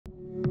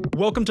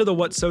Welcome to the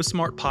What's So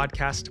Smart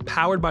podcast,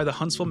 powered by the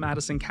Huntsville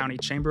Madison County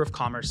Chamber of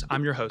Commerce.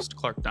 I'm your host,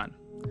 Clark Dunn.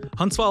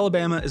 Huntsville,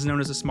 Alabama is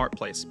known as a smart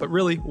place, but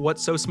really,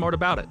 what's so smart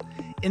about it?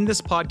 In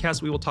this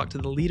podcast, we will talk to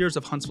the leaders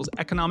of Huntsville's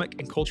economic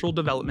and cultural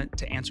development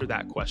to answer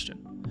that question.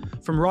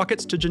 From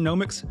rockets to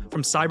genomics,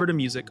 from cyber to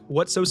music,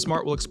 What's So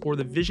Smart will explore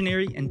the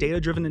visionary and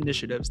data-driven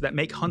initiatives that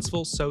make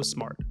Huntsville so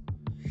smart.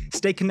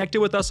 Stay connected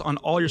with us on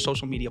all your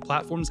social media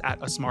platforms at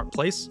A Smart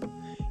Place.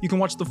 You can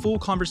watch the full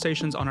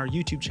conversations on our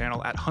YouTube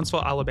channel at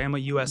Huntsville, Alabama,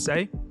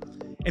 USA,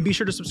 and be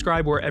sure to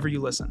subscribe wherever you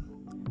listen.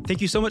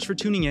 Thank you so much for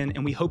tuning in,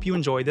 and we hope you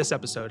enjoy this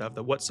episode of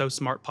the What's So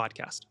Smart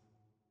podcast.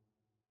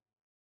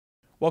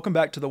 Welcome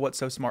back to the What's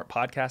So Smart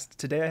podcast.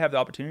 Today I have the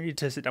opportunity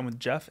to sit down with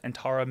Jeff and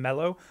Tara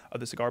Mello of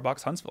the Cigar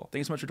Box Huntsville.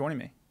 Thanks so much for joining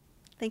me.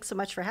 Thanks so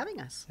much for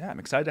having us. Yeah, I'm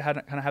excited to kind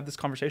of have this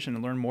conversation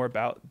and learn more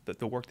about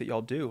the work that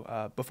y'all do.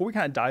 Before we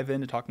kind of dive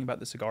into talking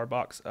about the Cigar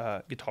Box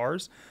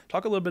guitars,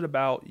 talk a little bit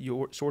about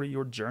your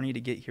journey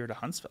to get here to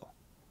Huntsville.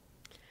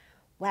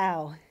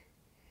 Wow.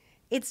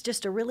 It's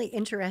just a really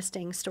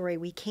interesting story.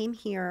 We came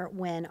here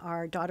when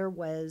our daughter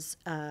was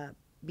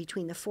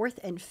between the 4th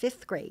and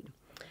 5th grade,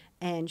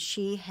 and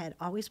she had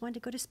always wanted to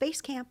go to space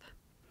camp.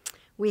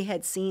 We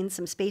had seen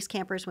some space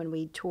campers when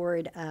we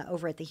toured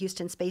over at the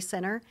Houston Space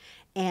Center,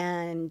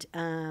 and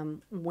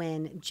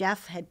when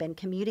Jeff had been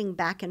commuting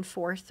back and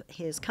forth,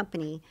 his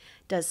company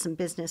does some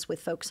business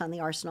with folks on the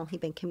Arsenal.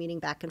 He'd been commuting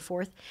back and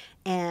forth,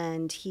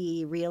 and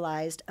he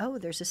realized, oh,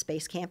 there's a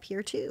space camp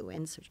here too.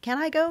 And so, can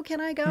I go? Can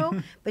I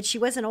go? But she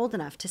wasn't old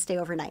enough to stay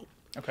overnight.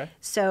 Okay.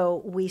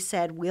 So we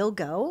said, we'll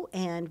go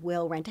and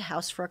we'll rent a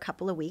house for a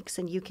couple of weeks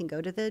and you can go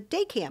to the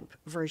day camp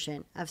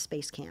version of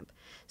Space Camp.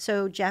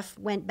 So Jeff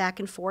went back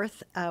and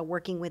forth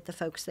working with the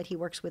folks that he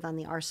works with on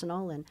the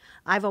Arsenal. And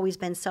I've always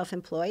been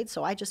self-employed,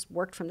 so I just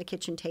worked from the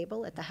kitchen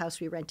table at the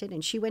house we rented,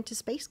 and she went to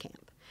Space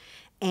Camp.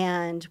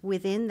 And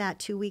within that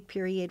 2-week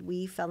period,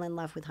 we fell in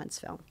love with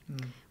Huntsville.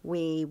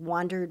 We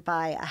wandered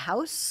by a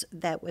house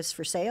that was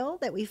for sale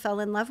that we fell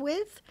in love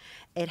with.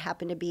 It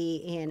happened to be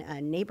in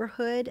a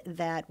neighborhood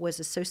that was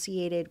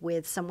associated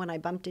with someone I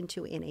bumped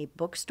into in a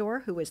bookstore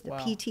who was the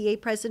PTA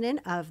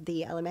president of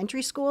the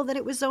elementary school that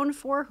it was zoned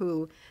for,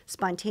 who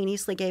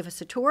spontaneously gave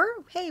us a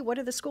tour. Hey, what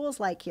are the schools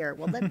like here?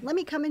 Well, let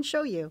me come and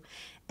show you.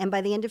 And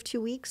by the end of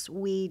 2 weeks,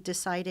 we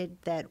decided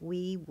that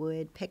we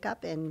would pick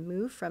up and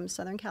move from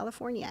Southern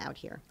California out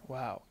here.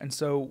 Wow. And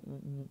so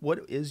what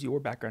is your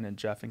background in,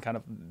 Jeff, and kind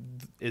of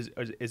is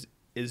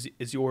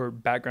your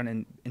background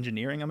in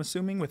engineering, I'm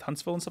assuming, with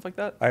Huntsville and stuff like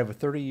that? I have a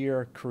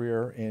 30-year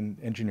career in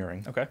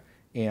engineering. Okay.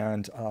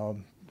 And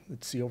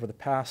let's see, over the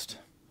past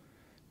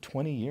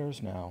 20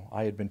 years now,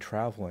 I had been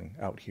traveling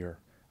out here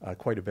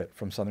quite a bit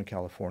from Southern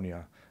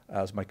California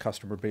as my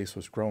customer base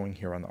was growing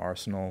here on the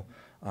Arsenal.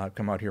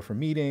 Come out here for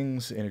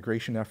meetings,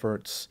 integration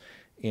efforts,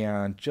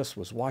 and just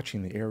was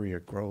watching the area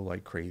grow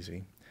like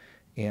crazy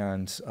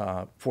and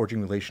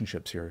forging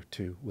relationships here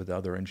too with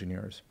other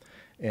engineers.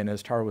 And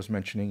as Tara was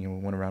mentioning, we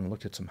went around and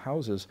looked at some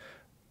houses.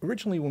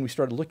 Originally, when we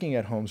started looking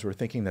at homes, we were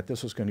thinking that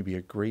this was going to be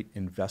a great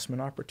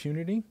investment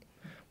opportunity.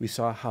 We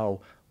saw how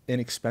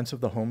inexpensive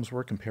the homes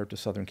were compared to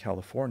Southern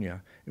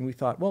California. And we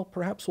thought, well,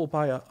 perhaps we'll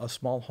buy a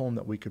small home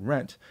that we could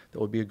rent that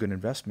would be a good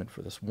investment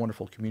for this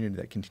wonderful community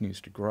that continues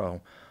to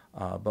grow.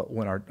 But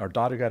when our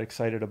daughter got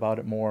excited about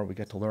it more, we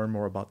got to learn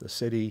more about the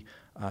city,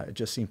 it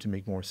just seemed to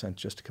make more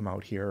sense just to come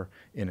out here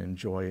and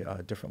enjoy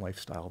a different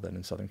lifestyle than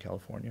in Southern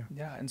California.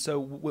 Yeah. And so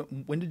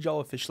when did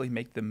y'all officially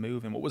make the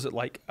move, and what was it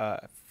like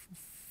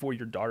for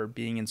your daughter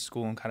being in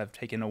school and kind of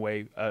taken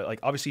away? Like,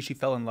 obviously she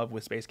fell in love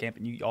with Space Camp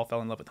and you all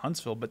fell in love with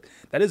Huntsville, but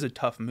that is a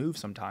tough move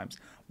sometimes.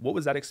 What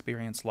was that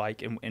experience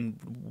like, and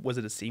was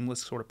it a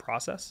seamless sort of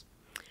process?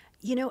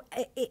 You know,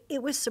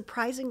 it was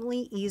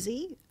surprisingly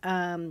easy.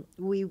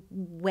 We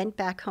went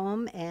back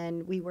home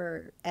and we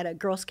were at a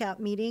Girl Scout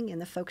meeting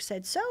and the folks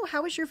said, so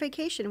how was your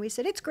vacation? And we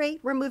said, it's great.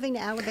 We're moving to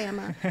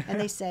Alabama.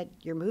 And they said,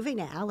 you're moving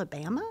to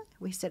Alabama?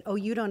 We said, oh,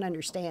 you don't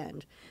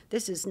understand.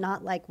 This is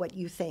not like what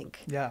you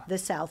think the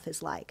South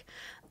is like.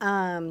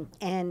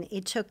 And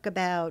it took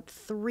about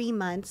 3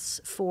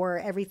 months for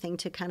everything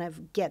to kind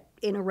of get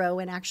in a row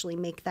and actually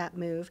make that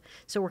move.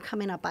 So we're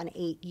coming up on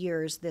 8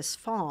 years this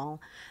fall.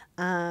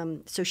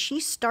 So she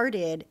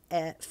started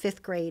at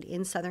 5th grade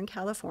in Southern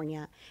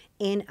California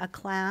in a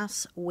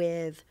class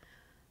with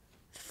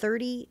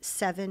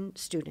 37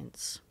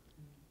 students.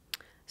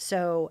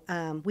 So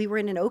we were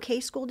in an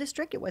okay school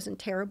district. It wasn't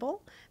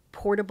terrible.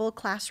 Portable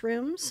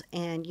classrooms,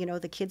 and you know,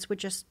 the kids would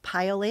just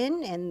pile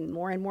in and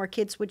more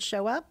kids would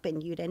show up,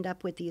 and you'd end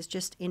up with these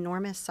just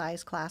enormous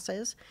size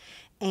classes.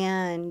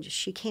 And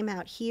she came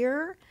out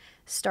here,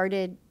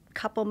 started a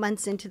couple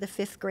months into the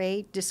 5th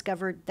grade,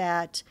 discovered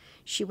that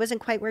she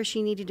wasn't quite where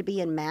she needed to be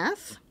in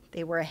math.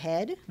 They were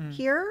ahead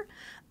here,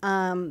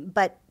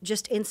 but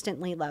just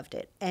instantly loved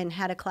it and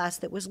had a class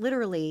that was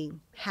literally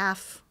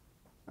half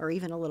or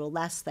even a little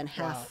less than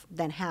half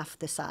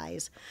the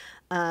size.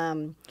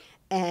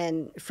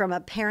 And from a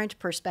parent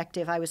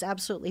perspective, I was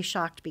absolutely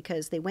shocked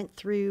because they went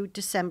through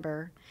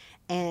December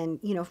And,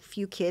 you know, a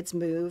few kids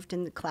moved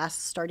and the class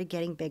started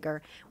getting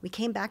bigger. We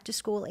came back to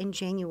school in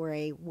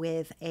January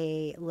with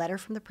a letter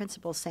from the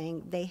principal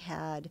saying they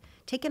had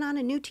taken on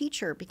a new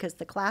teacher because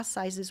the class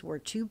sizes were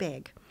too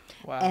big.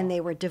 Wow. And they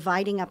were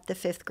dividing up the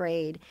 5th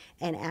grade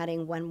and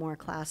adding one more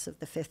class of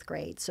the 5th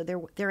grade. So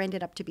there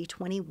ended up to be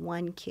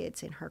 21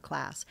 kids in her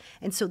class.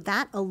 And so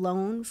that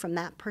alone, from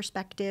that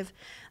perspective,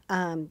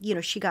 you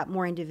know, she got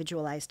more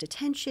individualized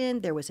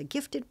attention. There was a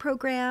gifted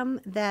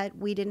program that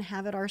we didn't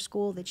have at our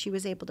school that she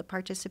was able to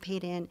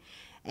participate in.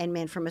 And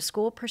man, from a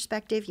school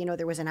perspective, you know,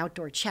 there was an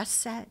outdoor chess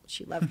set.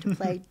 She loved to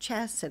play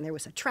chess, and there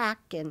was a track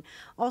and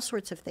all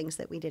sorts of things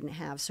that we didn't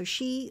have. So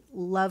she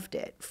loved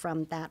it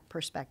from that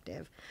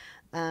perspective.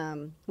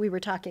 We were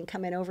talking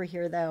coming over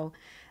here, though,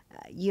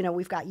 you know,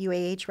 we've got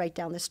UAH right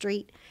down the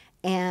street,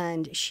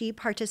 and she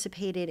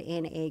participated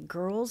in a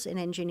Girls in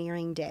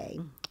Engineering Day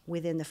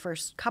within the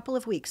first couple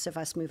of weeks of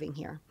us moving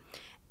here.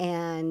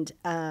 And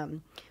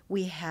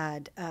we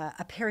had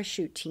a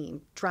parachute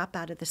team drop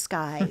out of the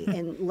sky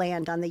and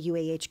land on the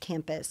UAH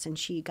campus. And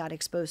she got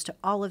exposed to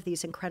all of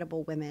these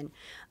incredible women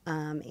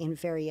in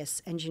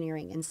various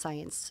engineering and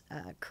science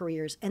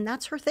careers. And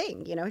that's her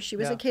thing. You know, she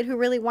was a kid who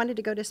really wanted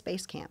to go to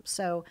space camp.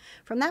 So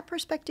from that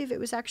perspective, it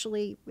was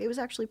actually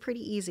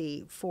pretty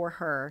easy for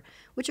her,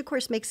 which of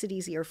course makes it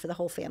easier for the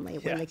whole family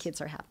when the kids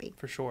are happy.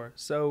 For sure.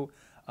 So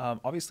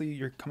obviously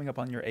you're coming up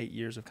on your 8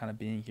 years of kind of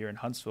being here in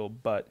Huntsville,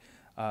 but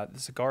the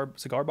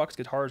cigar box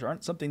guitars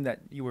aren't something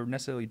that you were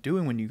necessarily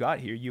doing when you got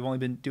here. You've only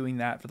been doing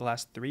that for the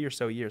last 3 or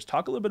so years.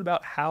 Talk a little bit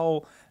about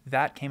how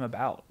that came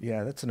about.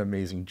 Yeah, that's an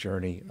amazing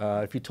journey.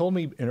 If you told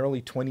me in early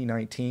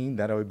 2019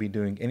 that I would be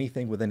doing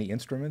anything with any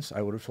instruments,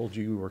 I would have told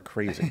you were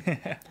crazy.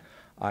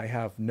 I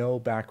have no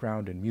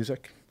background in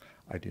music.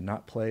 I do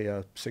not play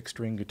a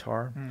 6-string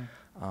guitar.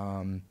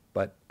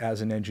 But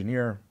as an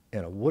engineer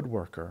and a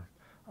woodworker,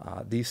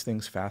 these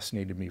things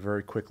fascinated me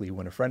very quickly.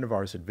 When a friend of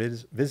ours had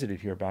visited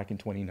here back in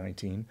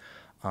 2019,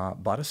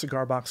 bought a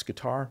cigar box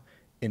guitar,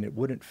 and it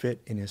wouldn't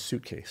fit in his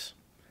suitcase.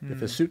 If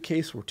his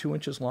suitcase were 2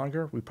 inches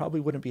longer, we probably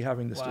wouldn't be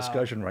having this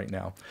discussion right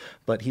now.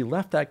 But he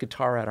left that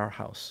guitar at our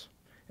house,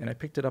 and I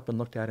picked it up and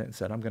looked at it and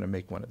said, I'm going to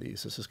make one of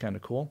these. This is kind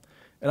of cool.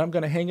 And I'm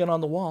going to hang it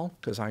on the wall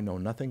because I know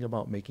nothing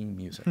about making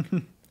music.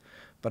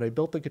 But I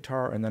built the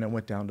guitar, and then I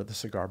went down to the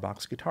cigar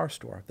box guitar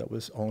store that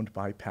was owned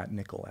by Pat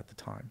Nickel at the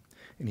time.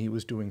 And he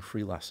was doing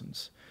free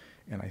lessons.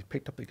 And I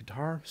picked up the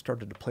guitar,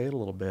 started to play it a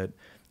little bit,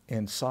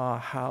 and saw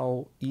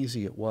how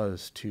easy it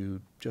was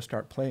to just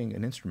start playing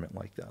an instrument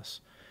like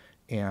this.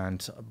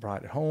 And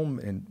brought it home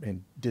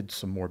and did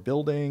some more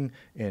building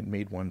and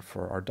made one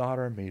for our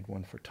daughter, made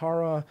one for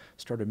Tara,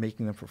 started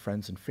making them for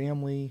friends and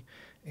family.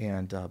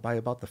 And by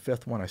about the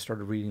 5th one, I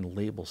started reading the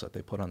labels that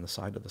they put on the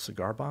side of the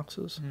cigar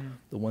boxes,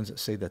 the ones that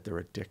say that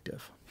they're addictive.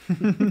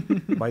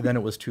 By then,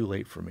 it was too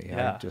late for me.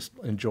 Yeah. I just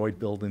enjoyed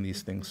building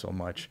these things so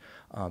much.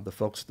 The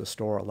folks at the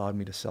store allowed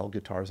me to sell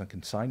guitars on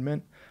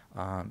consignment,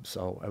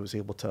 so I was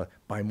able to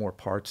buy more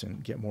parts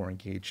and get more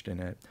engaged in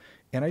it.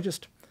 And I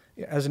just,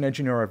 as an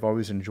engineer, I've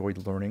always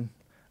enjoyed learning.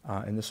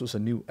 And this was a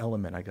new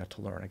element I got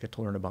to learn. I got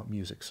to learn about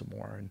music some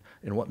more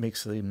and what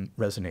makes them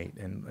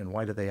resonate and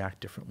why do they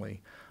act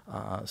differently.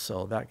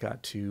 So that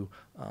got to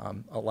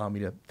allow me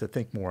to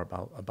think more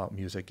about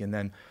music. And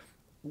then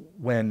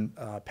when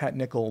Pat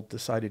Nickel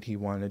decided he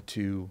wanted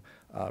to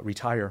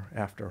retire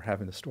after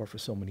having the store for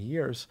so many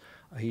years,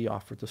 he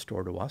offered the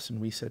store to us. And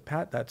we said,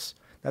 Pat, that's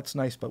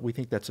nice, but we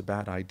think that's a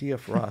bad idea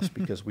for us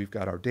because we've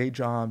got our day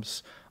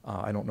jobs.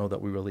 I don't know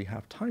that we really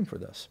have time for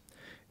this.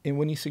 And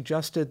when he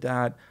suggested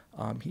that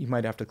he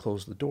might have to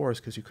close the doors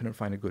because he couldn't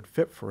find a good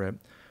fit for it,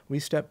 we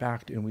stepped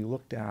back and we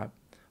looked at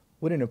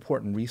what an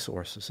important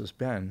resource this has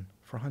been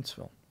for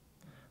Huntsville,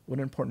 what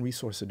an important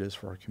resource it is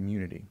for our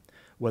community,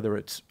 whether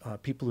it's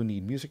people who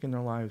need music in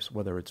their lives,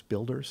 whether it's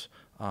builders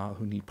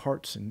who need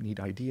parts and need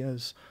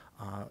ideas.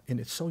 And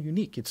it's so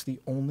unique. It's the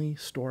only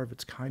store of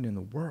its kind in the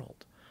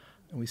world.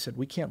 And we said,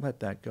 we can't let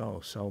that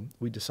go. So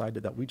we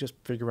decided that we just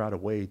figure out a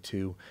way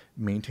to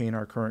maintain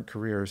our current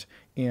careers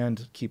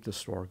and keep the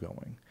store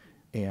going.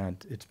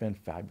 And it's been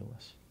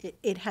fabulous.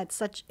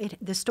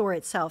 The store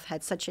itself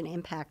had such an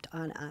impact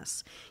on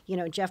us. You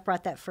know, Jeff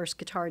brought that first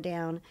guitar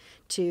down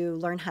to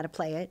learn how to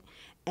play it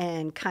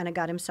and kind of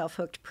got himself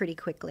hooked pretty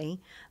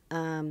quickly.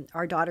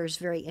 Our daughter's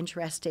very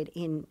interested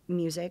in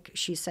music.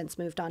 She's since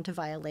moved on to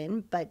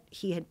violin, but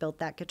he had built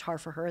that guitar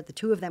for her. The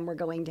two of them were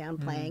going down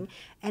playing,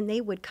 and they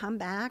would come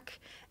back,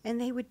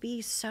 and they would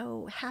be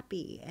so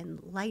happy and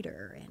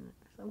lighter. And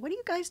what are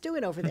you guys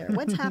doing over there?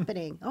 What's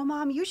happening? Oh,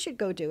 Mom, you should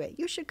go do it.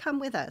 You should come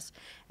with us.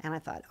 And I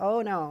thought,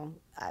 oh, no.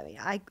 I mean,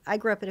 I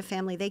grew up in a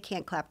family, they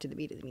can't clap to the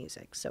beat of the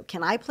music. So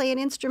can I play an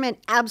instrument?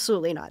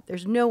 Absolutely not.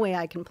 There's no way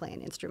I can play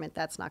an instrument.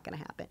 That's not going to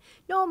happen.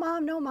 No,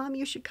 Mom,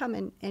 you should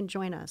come and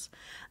join us.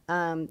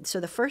 So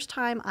the first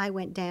time I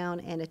went down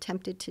and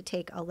attempted to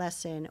take a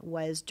lesson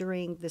was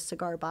during the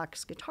Cigar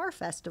Box Guitar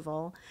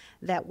Festival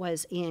that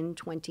was in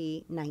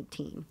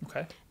 2019.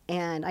 Okay.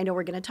 And I know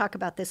we're going to talk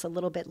about this a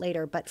little bit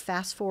later, but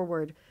fast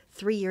forward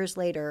 3 years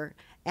later,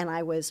 and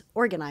I was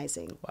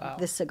organizing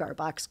the Cigar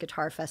Box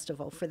Guitar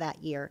Festival for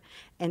that year.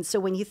 And so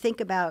when you think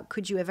about,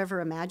 could you have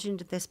ever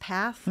imagined this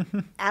path?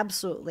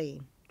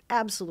 Absolutely.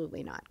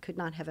 Absolutely not. Could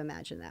not have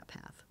imagined that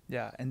path.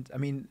 Yeah. And I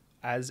mean,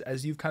 as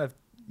you've kind of,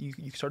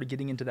 you started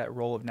getting into that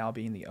role of now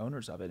being the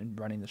owners of it and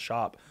running the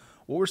shop,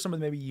 what were some of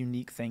the maybe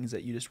unique things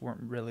that you just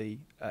weren't really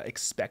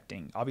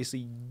expecting?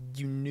 Obviously,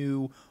 you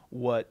knew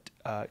what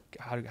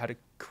how to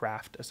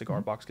craft a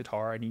cigar box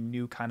guitar, and you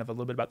knew kind of a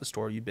little bit about the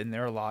store. You'd been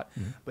there a lot,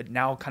 but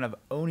now kind of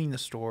owning the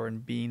store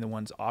and being the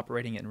ones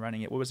operating it and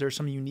running it, was there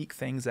some unique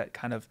things that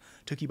kind of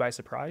took you by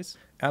surprise?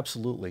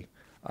 Absolutely.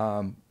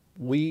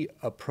 We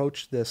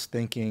approached this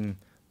thinking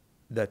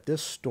that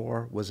this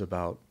store was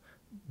about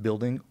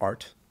building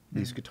art,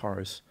 these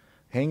guitars,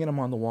 hanging them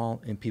on the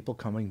wall, and people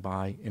coming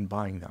by and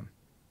buying them.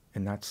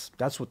 And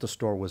that's what the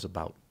store was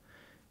about.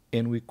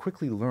 And we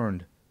quickly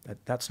learned that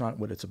that's not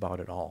what it's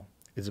about at all.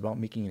 It's about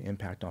making an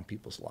impact on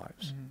people's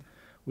lives.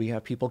 We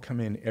have people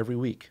come in every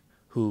week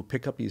who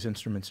pick up these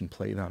instruments and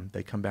play them.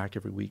 They come back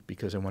every week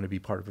because they want to be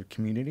part of a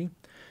community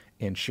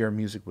and share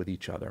music with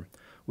each other.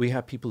 We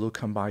have people who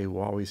come by who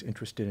are always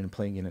interested in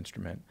playing an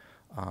instrument,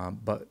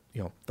 but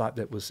thought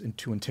that was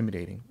too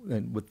intimidating.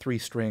 And with 3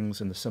 strings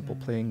and the simple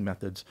playing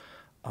methods,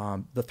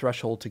 the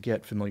threshold to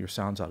get familiar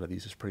sounds out of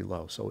these is pretty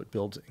low. So it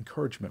builds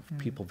encouragement for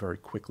people very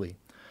quickly.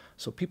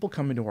 So people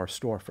come into our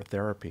store for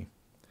therapy.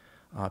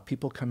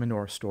 People come into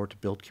our store to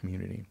build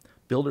community.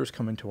 Builders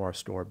come into our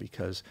store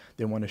because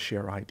they want to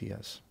share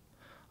ideas.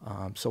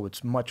 So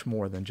it's much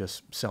more than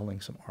just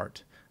selling some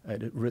art.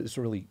 It's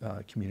really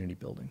community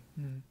building.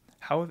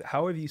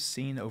 How have you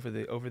seen over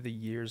the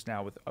years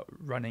now with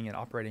running and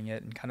operating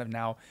it, and kind of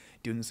now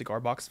doing the Cigar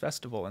Box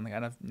Festival and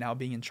kind of now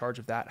being in charge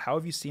of that? How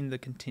have you seen the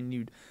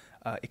continued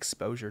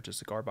exposure to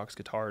cigar box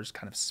guitars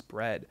kind of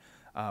spread?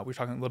 We were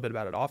talking a little bit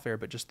about it off air,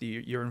 but just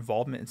your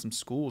involvement in some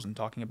schools and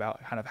talking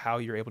about kind of how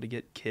you're able to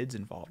get kids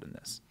involved in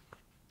this.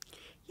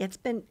 It's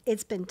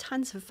been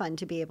tons of fun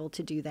to be able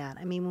to do that.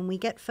 I mean, when we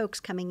get folks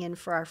coming in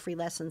for our free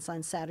lessons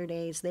on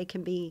Saturdays, they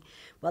can be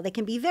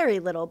very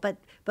little, but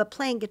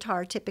playing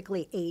guitar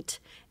typically 8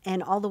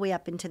 and all the way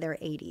up into their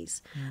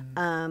 80s.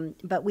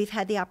 But we've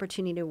had the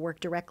opportunity to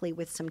work directly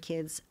with some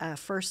kids,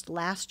 first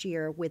last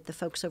year with the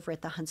folks over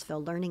at the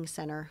Huntsville Learning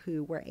Center,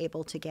 who were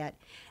able to get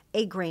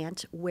a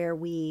grant where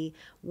we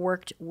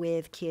worked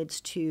with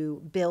kids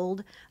to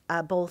build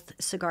both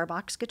cigar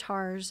box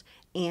guitars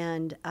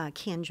and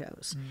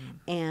canjos.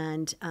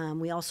 And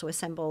we also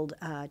assembled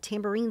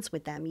tambourines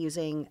with them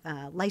using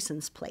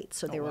license plates.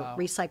 So they were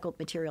recycled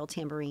material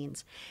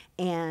tambourines.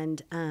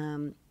 And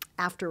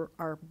after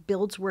our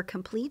builds were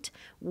complete,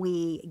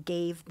 we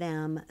gave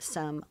them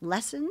some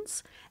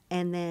lessons,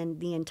 and then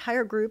the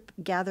entire group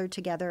gathered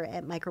together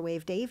at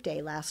Microwave Dave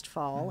Day last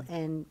fall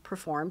and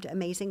performed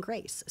Amazing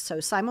Grace. So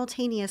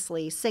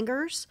simultaneously,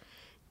 singers,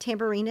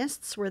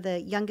 tambourinists were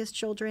the youngest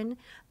children,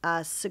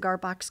 cigar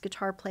box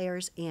guitar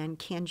players, and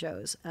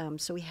canjos.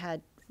 So we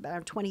had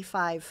about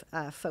 25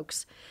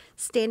 folks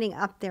standing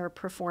up there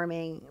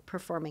performing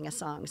a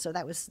song. So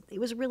it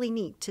was really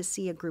neat to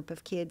see a group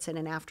of kids in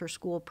an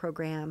after-school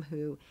program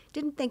who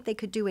didn't think they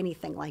could do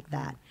anything like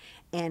that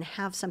and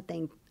have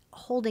something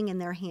holding in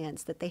their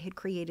hands that they had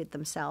created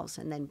themselves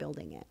and then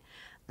building it.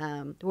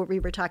 What we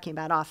were talking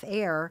about off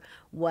air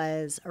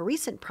was a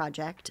recent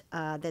project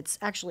that's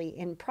actually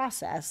in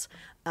process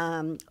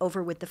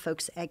over with the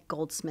folks at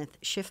Goldsmith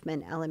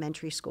Schiffman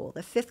Elementary School.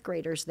 The 5th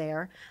graders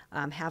there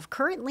have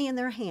currently in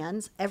their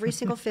hands, every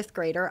single 5th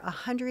grader,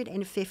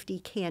 150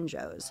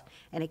 canjos.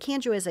 And a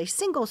canjo is a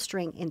single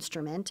string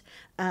instrument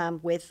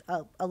with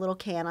a little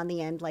can on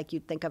the end like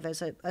you'd think of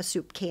as a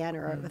soup can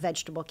or a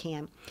vegetable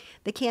can.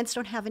 The cans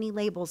don't have any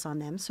labels on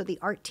them, so the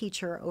art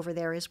teacher over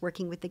there is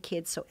working with the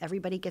kids so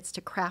everybody gets to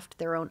craft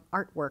their own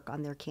artwork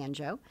on their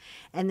canjo.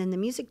 And then the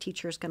music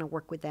teacher is going to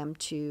work with them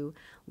to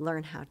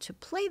learn how to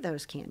play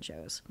those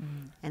canjos.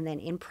 And then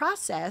in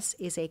process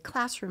is a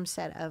classroom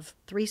set of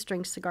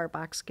 3-string cigar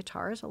box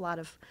guitars, a lot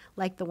of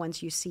like the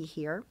ones you see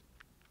here.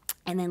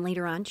 And then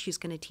later on, she's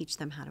going to teach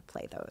them how to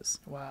play those.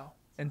 Wow.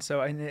 And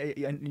so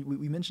and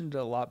we mentioned it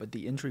a lot, but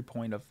the entry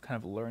point of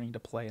kind of learning to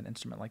play an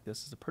instrument like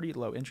this is a pretty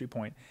low entry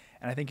point.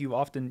 And I think you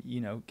often,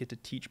 get to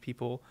teach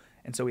people.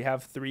 And so we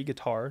have 3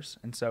 guitars.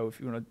 And so if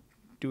you want to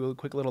do a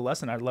quick little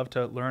lesson, I'd love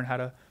to learn how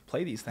to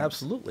play these things.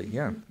 Absolutely,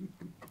 yeah.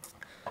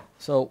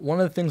 So one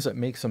of the things that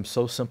makes them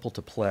so simple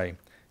to play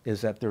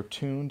is that they're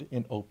tuned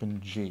in open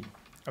G.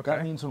 Okay.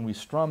 That means when we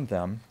strum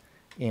them,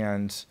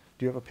 and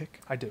do you have a pick?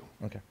 I do.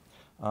 Okay.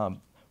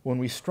 When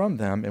we strum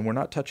them and we're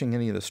not touching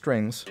any of the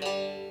strings,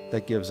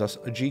 that gives us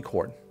a G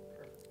chord.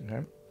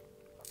 Okay.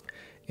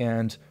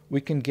 And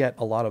we can get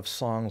a lot of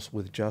songs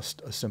with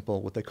just a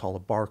simple, what they call a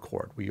bar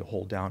chord, where you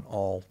hold down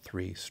all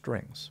 3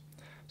 strings.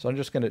 So I'm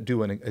just going to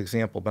do an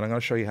example, but I'm going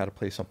to show you how to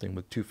play something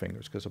with 2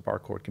 fingers because a bar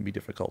chord can be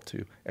difficult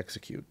to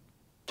execute.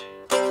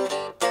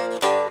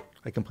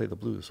 I can play the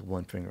blues with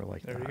 1 finger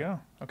like that. There you go.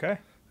 Okay.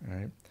 All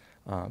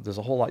right. There's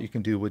a whole lot you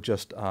can do with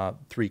just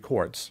 3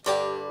 chords.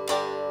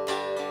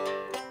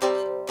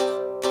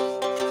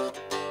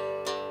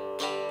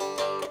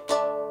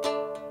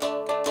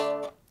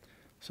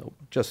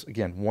 just,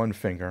 again, one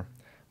finger.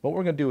 What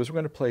we're going to do is we're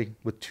going to play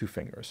with 2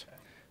 fingers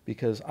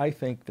because I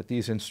think that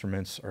these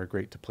instruments are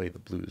great to play the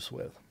blues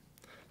with.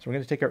 So we're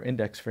going to take our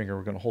index finger,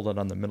 we're going to hold it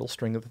on the middle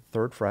string of the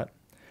 3rd fret.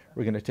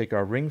 We're going to take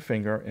our ring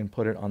finger and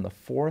put it on the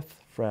 4th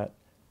fret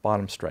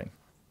bottom string.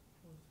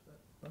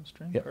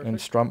 Yep, and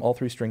strum all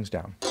 3 strings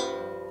down.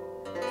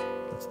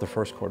 That's the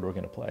first chord we're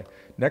going to play.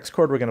 Next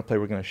chord we're going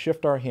to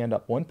shift our hand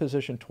up 1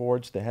 position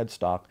towards the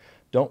headstock.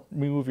 Don't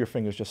remove your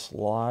fingers, just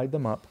slide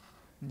them up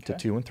to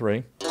 2 and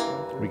 3.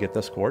 We get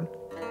this chord.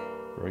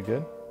 Very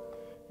good.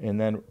 And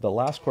then the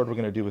last chord we're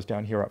going to do is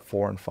down here at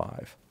 4 and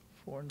 5.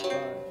 4 and 5.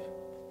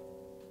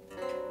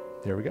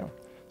 There we go.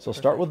 So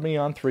start with me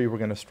on 3. We're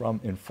going to strum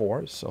in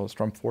 4s. So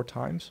strum 4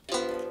 times.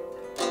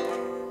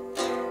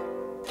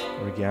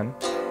 And again.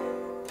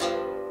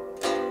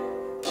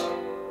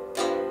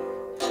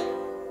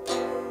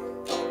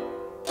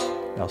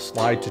 Now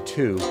slide to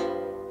 2.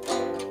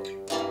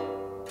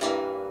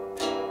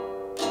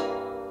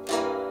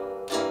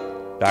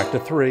 Back to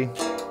 3.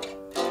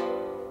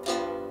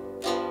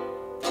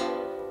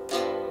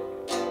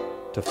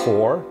 To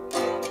 4.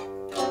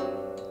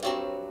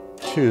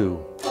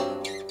 2.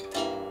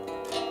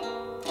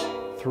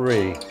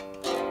 3.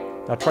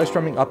 Now try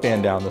strumming up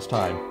and down this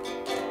time.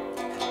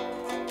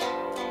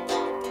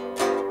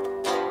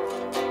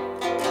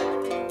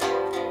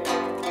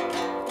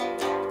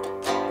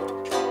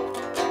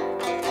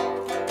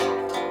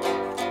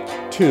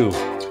 Two.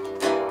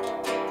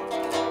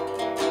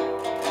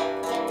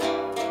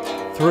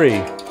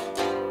 3.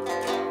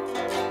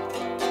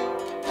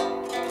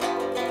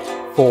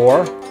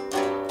 4.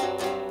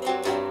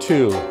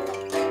 2.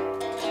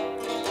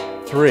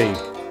 3.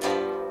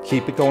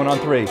 Keep it going on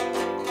 3.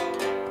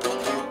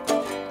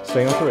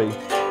 Stay on 3.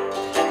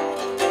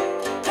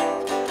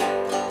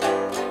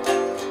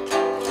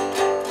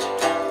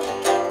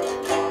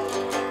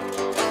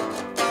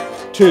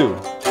 2.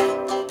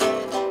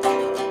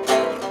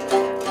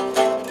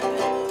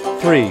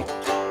 3.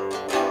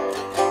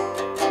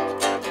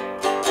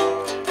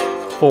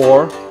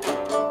 4.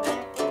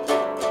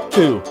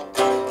 2.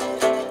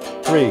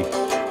 3.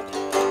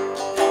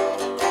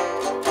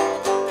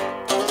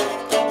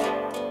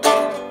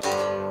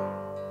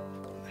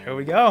 There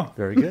we go.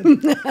 Very good.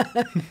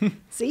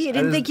 See, you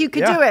didn't think you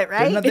could do it,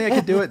 right? Didn't think I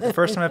could do it the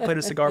first time I played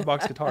a cigar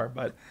box guitar,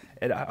 but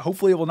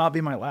hopefully it will not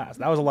be my last.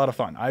 That was a lot of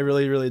fun. I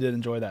really, really did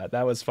enjoy that.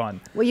 That was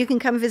fun. Well, you can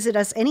come visit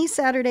us any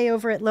Saturday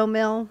over at Low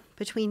Mill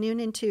between noon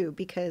and 2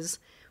 because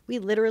we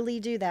literally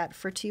do that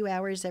for 2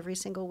 hours every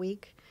single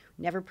week.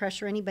 Never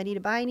pressure anybody to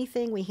buy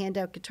anything. We hand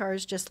out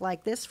guitars just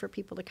like this for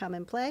people to come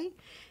and play.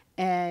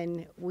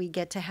 And we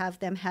get to have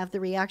them have the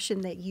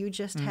reaction that you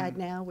just had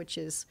now, which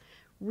is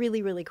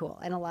really, really cool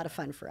and a lot of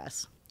fun for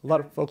us. A lot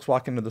of folks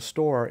walk into the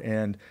store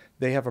and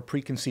they have a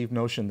preconceived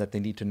notion that they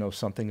need to know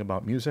something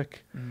about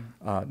music,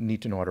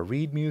 need to know how to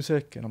read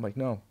music. And I'm like,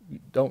 no, you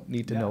don't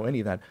need to know any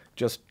of that.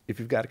 Just if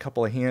you've got a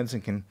couple of hands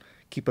and can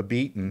keep a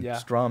beat and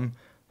strum,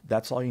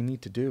 that's all you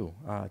need to do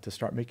to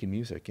start making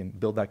music and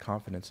build that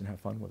confidence and have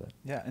fun with it.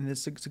 Yeah, and the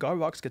cigar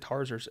box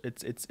guitars are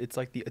it's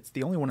like it's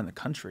the only one in the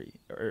country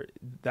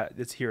that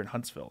it's here in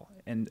Huntsville,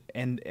 and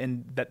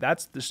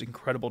that's just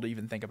incredible to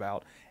even think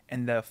about.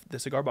 And the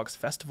cigar box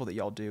festival that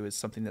y'all do is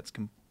something that's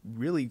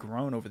really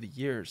grown over the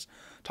years.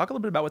 Talk a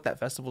little bit about what that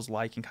festival's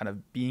like and kind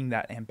of being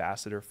that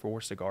ambassador for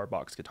cigar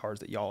box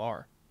guitars that y'all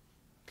are.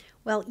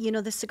 Well, you know,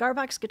 the Cigar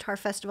Box Guitar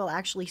Festival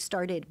actually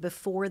started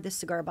before the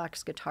Cigar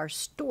Box Guitar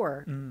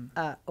store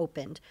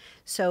opened.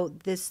 So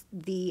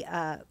the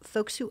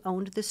folks who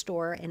owned the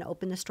store and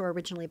opened the store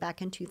originally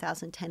back in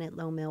 2010 at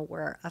Low Mill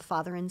were a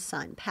father and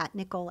son, Pat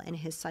Nickel and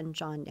his son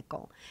John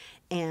Nickel.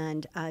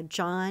 And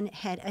John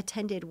had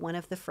attended one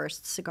of the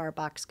first Cigar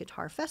Box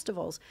Guitar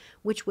Festivals,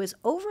 which was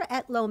over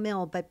at Low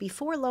Mill, but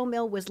before Low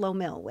Mill was Low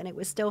Mill, when it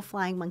was still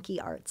Flying Monkey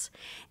Arts.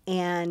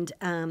 And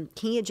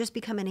he had just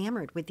become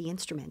enamored with the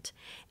instrument.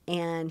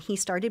 And he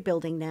started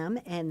building them.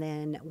 And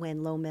then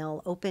when Low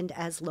Mill opened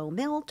as Low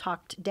Mill,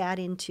 talked Dad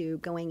into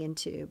going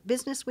into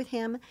business with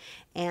him.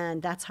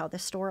 And that's how the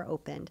store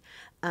opened.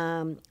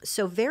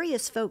 So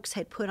various folks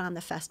had put on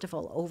the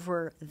festival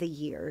over the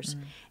years.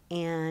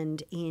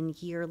 And in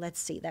year, let's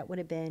see, that would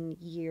have been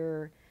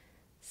year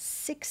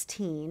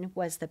 16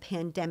 was the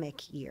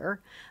pandemic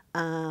year.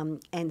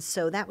 And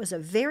so that was a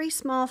very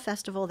small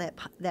festival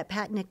that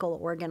Pat Nickel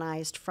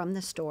organized from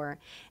the store.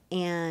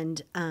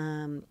 And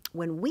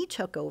when we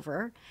took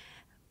over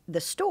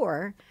the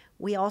store,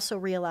 we also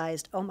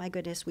realized, oh my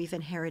goodness, we've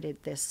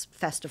inherited this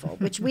festival,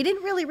 which we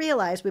didn't really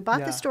realize. We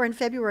bought the store in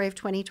February of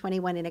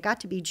 2021, and it got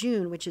to be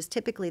June, which is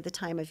typically the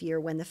time of year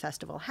when the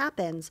festival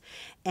happens.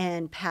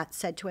 And Pat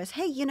said to us,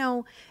 hey, you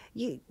know,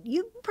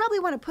 you probably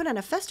want to put on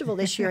a festival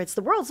this year. It's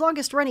the world's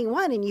longest running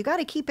one, and you got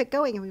to keep it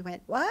going. And we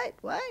went, what?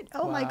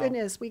 Oh my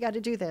goodness, we got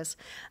to do this.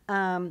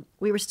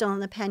 We were still in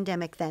the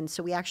pandemic then,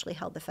 so we actually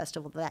held the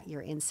festival that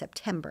year in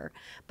September.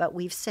 But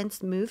we've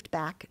since moved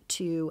back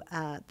to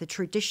the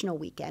traditional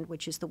weekend,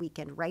 which is the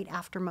weekend right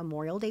after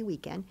Memorial Day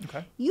weekend.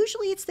 Okay.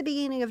 Usually it's the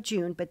beginning of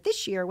June, but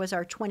this year was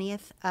our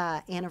 20th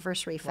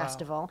anniversary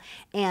festival.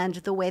 And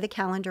the way the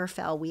calendar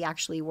fell, we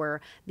actually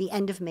were the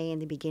end of May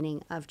and the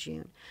beginning of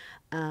June.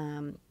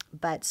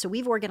 But so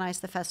we've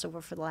organized the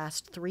festival for the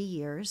last 3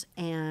 years,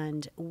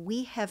 and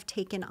we have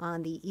taken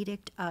on the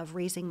edict of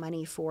raising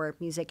money for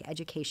music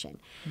education.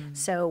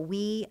 So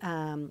we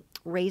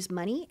raise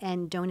money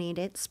and donate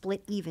it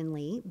split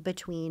evenly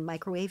between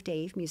Microwave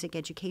Dave Music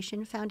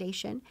Education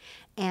Foundation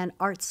and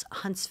Arts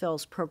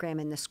Huntsville's program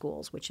in the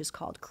schools, which is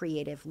called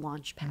Creative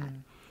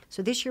Launchpad.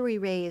 So this year we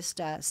raised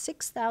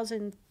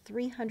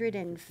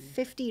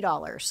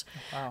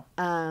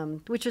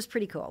 $6,350, which was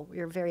pretty cool. We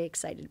were very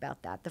excited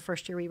about that. The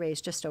first year we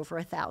raised just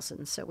over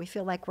 $1,000, so we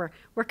feel like we're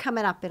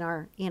coming up in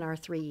our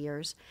 3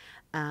 years.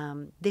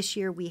 This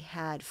year we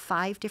had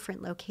 5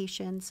 different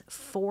locations,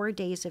 4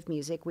 days of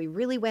music. We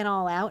really went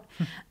all out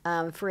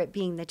for it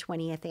being the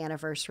 20th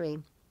anniversary.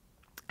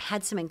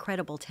 Had some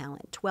incredible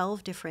talent.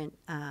 12 different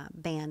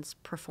bands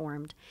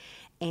performed,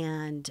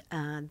 and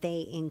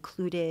they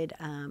included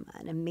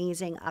an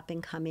amazing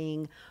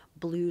up-and-coming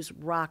blues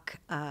rock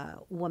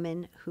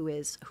woman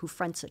who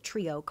fronts a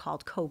trio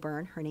called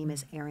Coburn. Her name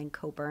is Erin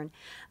Coburn.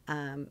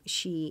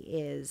 She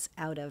is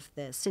out of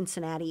the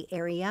Cincinnati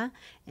area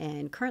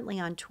and currently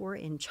on tour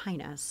in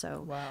China.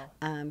 So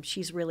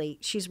she's really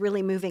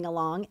moving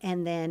along.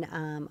 And then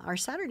our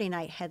Saturday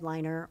night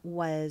headliner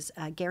was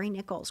Gary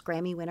Nichols,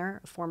 Grammy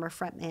winner, former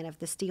frontman of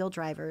the Steel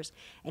Drivers,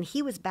 and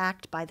he was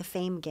backed by the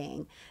Fame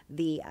Gang,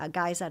 the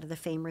guys out of the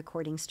Fame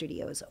recording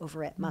studios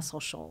over at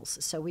Muscle Shoals.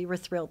 So we were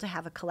thrilled to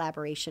have a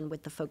collaboration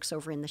with the folks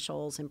over in the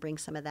Shoals and bring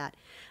some of that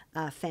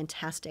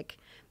fantastic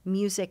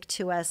music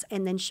to us,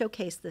 and then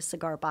showcase the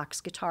cigar box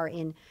guitar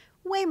in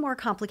way more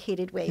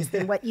complicated ways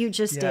than what you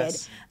just did.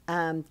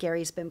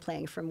 Gary's been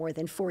playing for more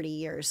than 40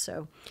 years,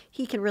 so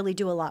he can really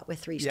do a lot with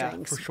 3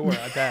 strings. Yeah, for sure,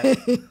 I bet.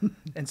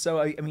 And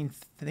so, I mean,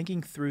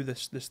 thinking through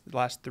this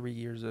last 3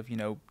 years of,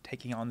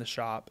 taking on the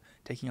shop,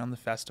 taking on the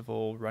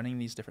festival, running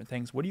these different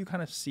things, what do you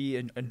kind of see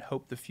and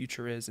hope the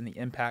future is and the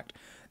impact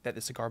that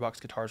the cigar box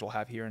guitars will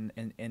have here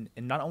in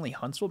not only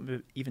Huntsville,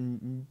 but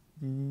even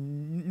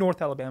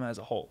North Alabama as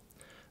a whole?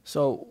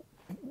 So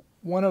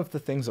one of the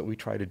things that we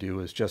try to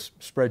do is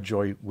just spread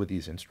joy with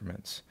these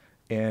instruments,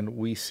 and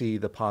we see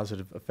the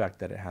positive effect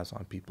that it has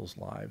on people's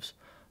lives.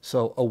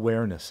 So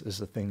awareness is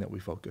the thing that we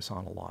focus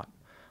on a lot.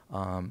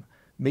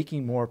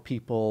 Making more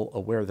people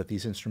aware that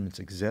these instruments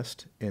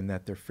exist and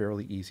that they're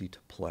fairly easy to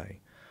play.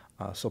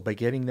 So by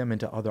getting them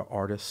into other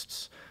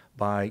artists,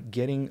 by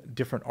getting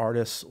different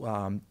artists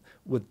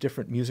with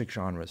different music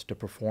genres to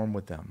perform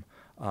with them,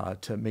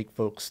 to make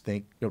folks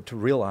think, to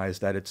realize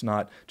that it's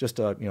not just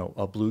a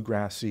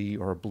bluegrassy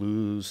or a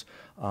blues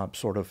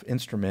sort of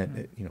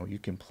instrument. You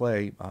can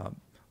play,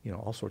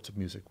 all sorts of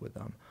music with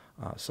them.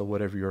 So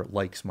whatever your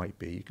likes might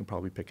be, you can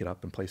probably pick it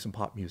up and play some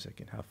pop music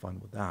and have fun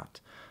with that.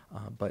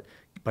 But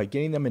by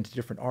getting them into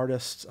different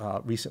artists,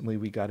 recently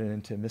we got it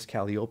into Miss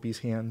Calliope's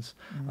hands.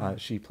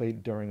 She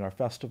played during our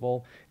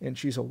festival, and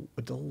she's a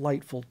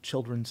delightful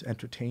children's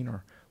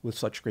entertainer with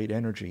such great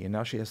energy. And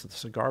now she has the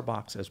cigar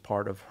box as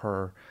part of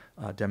her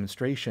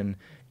demonstration,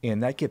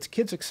 and that gets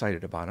kids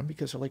excited about them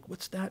because they're like,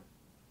 what's that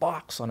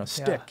box on a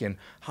stick, and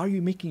how are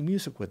you making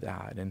music with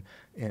that?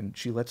 And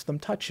she lets them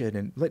touch it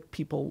and let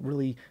people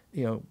really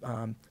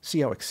see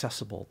how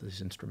accessible these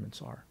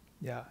instruments are.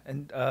 Yeah,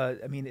 and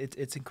I mean,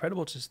 it's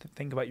incredible just to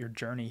think about your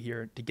journey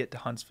here to get to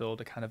Huntsville,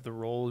 to kind of the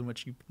role in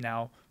which you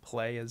now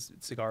play as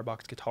cigar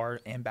box guitar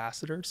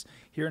ambassadors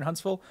here in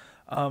Huntsville.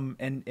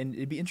 And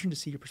it'd be interesting to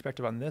see your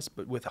perspective on this,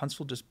 but with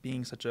Huntsville just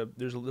being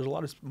there's a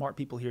lot of smart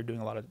people here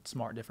doing a lot of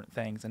smart different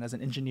things. And as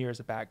an engineer,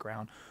 as a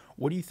background,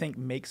 what do you think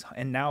makes,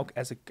 and now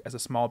as a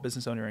small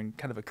business owner and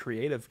kind of a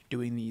creative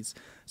doing these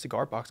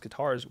cigar box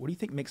guitars, what do you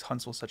think makes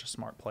Huntsville such a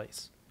smart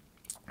place?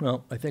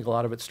 Well, I think a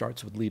lot of it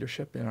starts with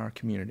leadership in our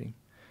community.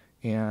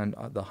 And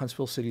the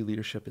Huntsville city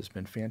leadership has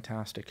been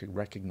fantastic to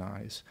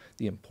recognize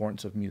the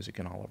importance of music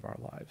in all of our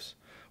lives.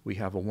 We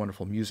have a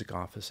wonderful music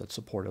office that's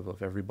supportive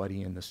of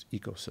everybody in this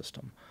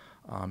ecosystem.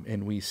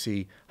 And we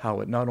see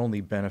how it not only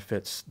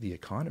benefits the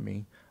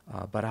economy,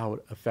 but how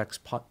it affects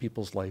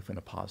people's life in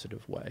a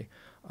positive way.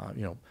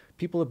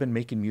 People have been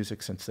making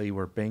music since they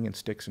were banging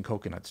sticks and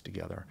coconuts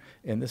together.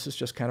 And this is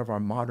just kind of our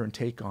modern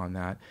take on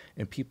that.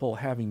 And people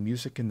having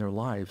music in their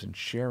lives and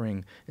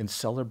sharing and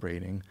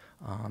celebrating.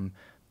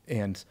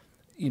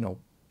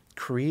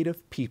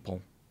 Creative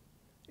people,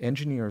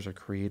 engineers are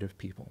creative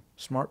people.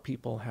 Smart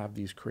people have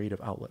these creative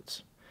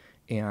outlets.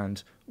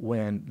 And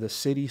when the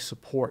city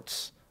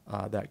supports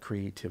that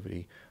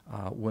creativity.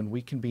 When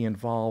we can be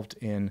involved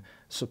in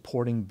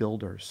supporting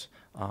builders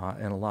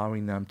and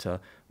allowing them to,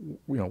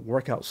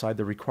 work outside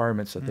the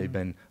requirements that they've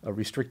been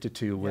restricted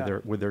to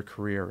with their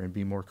career and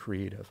be more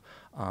creative,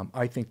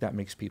 I think that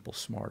makes people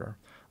smarter.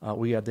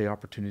 We had the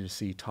opportunity to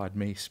see Todd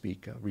May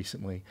speak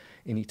recently,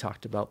 and he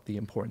talked about the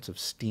importance of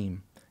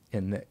STEAM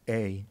and the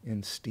A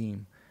in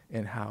STEAM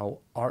and how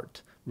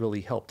art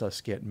really helped us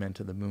get men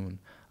to the moon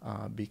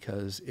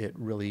because it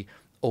really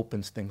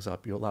opens things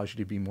up. It allows you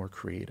to be more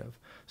creative.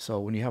 So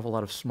when you have a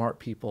lot of smart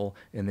people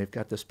and they've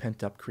got this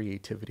pent up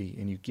creativity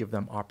and you give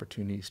them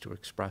opportunities to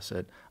express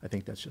it, I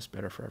think that's just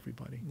better for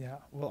everybody. Yeah.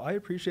 Well, I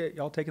appreciate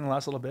y'all taking the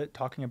last little bit,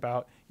 talking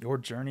about your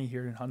journey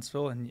here in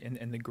Huntsville and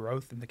the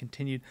growth and I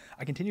continue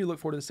to look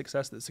forward to the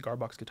success that Cigar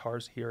Box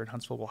Guitars here in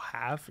Huntsville will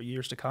have for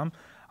years to come.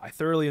 I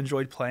thoroughly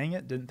enjoyed playing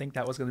it. Didn't think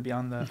that was going to be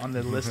on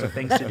the list of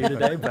things to do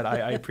today, but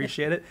I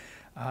appreciate it.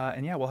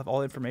 And yeah, we'll have all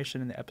the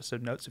information in the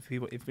episode notes.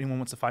 If anyone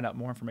wants to find out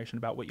more information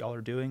about what y'all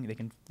are doing, they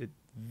can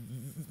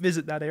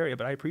visit that area,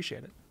 but I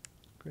appreciate it.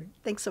 Great.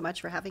 Thanks so much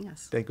for having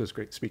us. Thank you. It was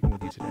great speaking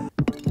with you today.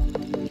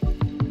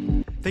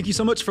 Thank you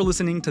so much for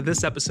listening to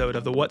this episode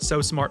of the What's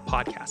So Smart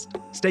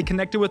podcast. Stay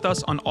connected with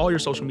us on all your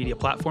social media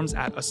platforms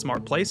at A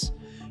Smart Place.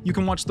 You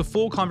can watch the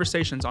full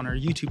conversations on our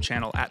YouTube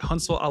channel at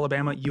Huntsville,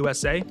 Alabama,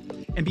 USA,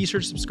 and be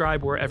sure to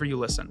subscribe wherever you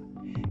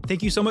listen.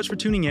 Thank you so much for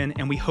tuning in,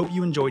 and we hope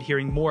you enjoyed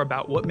hearing more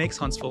about what makes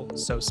Huntsville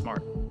so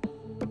smart.